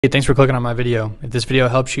Hey, thanks for clicking on my video. If this video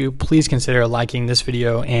helps you, please consider liking this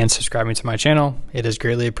video and subscribing to my channel. It is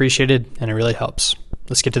greatly appreciated and it really helps.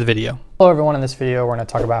 Let's get to the video. Hello everyone, in this video we're going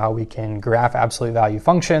to talk about how we can graph absolute value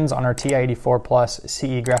functions on our TI-84 Plus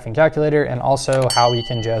CE graphing calculator, and also how we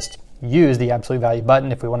can just use the absolute value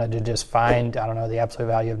button if we wanted to just find, I don't know, the absolute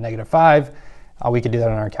value of -5. We could do that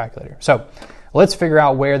on our calculator. So let's figure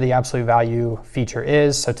out where the absolute value feature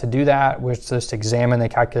is. So to do that, we'll just examine the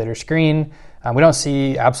calculator screen. We don't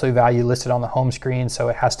see absolute value listed on the home screen, so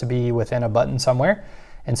it has to be within a button somewhere.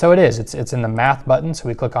 And so it is. It's in the math button. So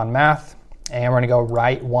we click on math, and we're going to go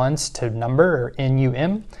right once to number, or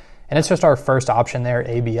NUM. And it's just our first option there,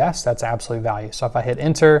 ABS. That's absolute value. So if I hit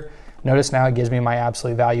enter, notice now it gives me my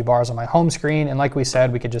absolute value bars on my home screen. And like we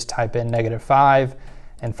said, we could just type in -5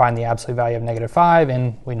 and find the absolute value of -5,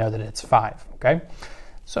 and we know that it's 5. Okay.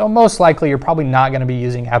 So most likely you're probably not going to be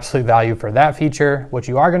using absolute value for that feature. What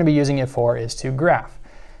you are going to be using it for is to graph.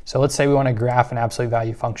 So let's say we want to graph an absolute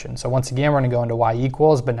value function. So once again, we're going to go into y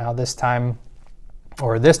equals, but now this time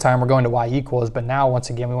we're going to y equals, but now once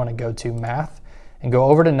again we want to go to math and go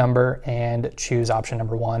over to number and choose option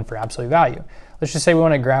number 1 for absolute value. Let's just say we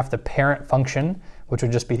want to graph the parent function, which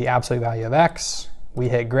would just be the absolute value of x. We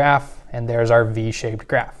hit graph, and there's our V-shaped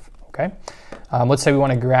graph. Okay. Let's say we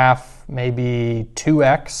want to graph maybe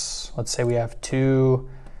 2x. Let's say we have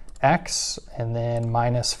 2x and then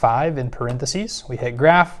 -5 in parentheses. We hit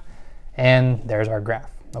graph, and there's our graph.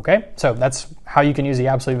 Okay, so that's how you can use the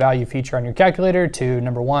absolute value feature on your calculator to,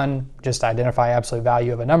 number 1, just identify absolute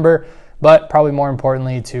value of a number, but probably more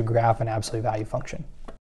importantly, to graph an absolute value function.